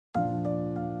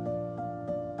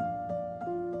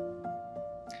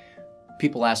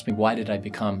People ask me, why did I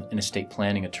become an estate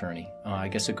planning attorney? I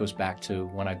guess it goes back to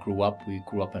when I grew up. We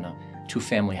grew up in a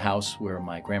two-family house where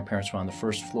my grandparents were on the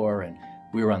first floor and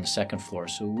we were on the second floor,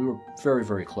 so we were very,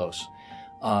 very close.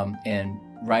 And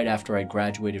right after I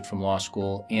graduated from law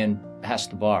school and passed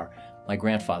the bar, my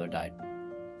grandfather died.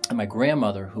 And my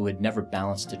grandmother, who had never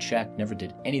balanced a check, never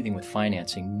did anything with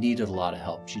financing, needed a lot of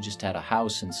help. She just had a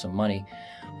house and some money,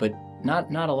 but not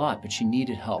a lot, but she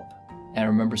needed help. And I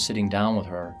remember sitting down with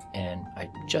her, and I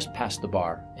just passed the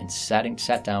bar and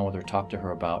sat down with her, talked to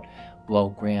her about, well,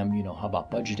 Graham, how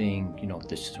about budgeting?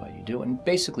 This is what you do. And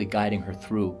basically guiding her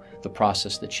through the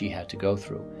process that she had to go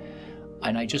through.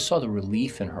 And I just saw the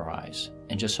relief in her eyes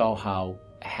and just saw how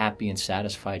happy and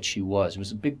satisfied she was. It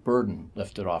was a big burden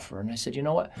lifted off her. And I said, you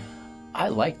know what? I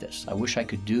like this. I wish I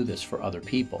could do this for other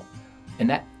people. And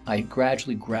that I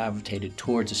gradually gravitated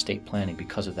towards estate planning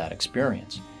because of that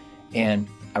experience. And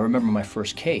I remember my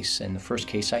first case, and the first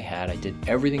case I had, I did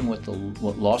everything what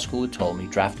law school had told me,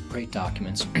 drafted great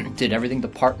documents, did everything the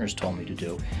partners told me to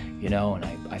do, and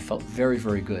I felt very,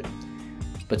 very good.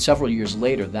 But several years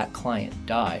later, that client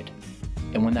died.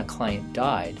 And when that client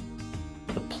died,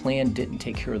 the plan didn't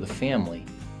take care of the family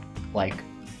like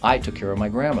I took care of my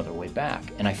grandmother way back.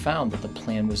 And I found that the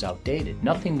plan was outdated.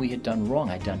 Nothing we had done wrong.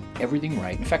 I'd done everything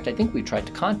right. In fact, I think we tried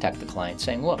to contact the client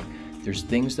saying, look, there's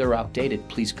things that are outdated,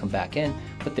 please come back in,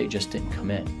 but they just didn't come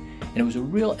in. And it was a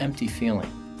real empty feeling.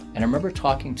 And I remember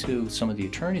talking to some of the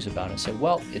attorneys about it and said,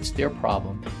 well, it's their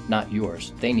problem, not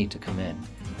yours. They need to come in.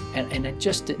 And it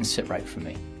just didn't sit right for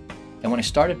me. And when I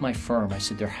started my firm, I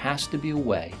said there has to be a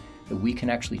way that we can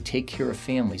actually take care of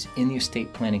families in the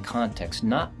estate planning context,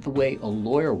 not the way a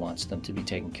lawyer wants them to be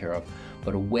taken care of,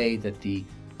 but a way that the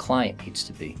client needs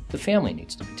to be, the family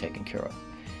needs to be taken care of.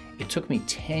 It took me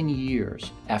 10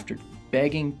 years after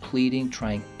begging, pleading,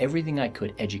 trying everything I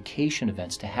could, education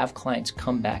events, to have clients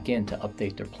come back in to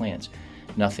update their plans.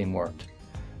 Nothing worked.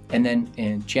 And then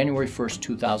in January 1st,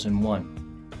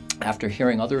 2001, after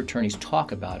hearing other attorneys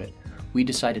talk about it, we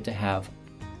decided to have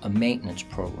a maintenance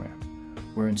program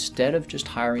where instead of just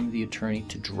hiring the attorney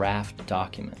to draft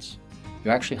documents, you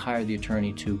actually hire the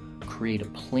attorney to create a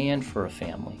plan for a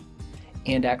family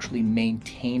and actually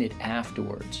maintain it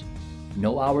afterwards.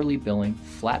 No hourly billing,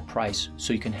 flat price,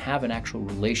 so you can have an actual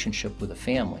relationship with a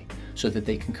family so that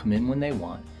they can come in when they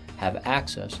want, have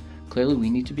access. Clearly we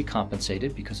need to be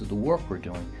compensated because of the work we're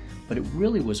doing, but it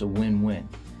really was a win-win.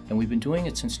 And we've been doing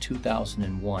it since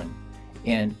 2001.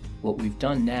 And what we've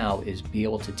done now is be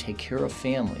able to take care of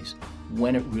families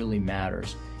when it really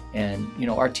matters. And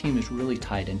our team is really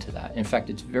tied into that. In fact,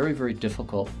 it's very, very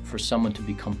difficult for someone to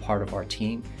become part of our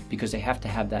team because they have to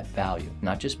have that value.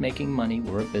 Not just making money,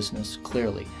 we're a business,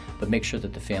 clearly, but make sure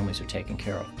that the families are taken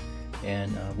care of.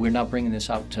 And we're now bringing this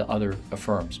out to other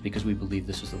firms because we believe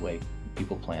this is the way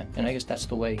people plan. And I guess that's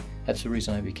the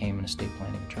reason I became an estate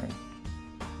planning attorney.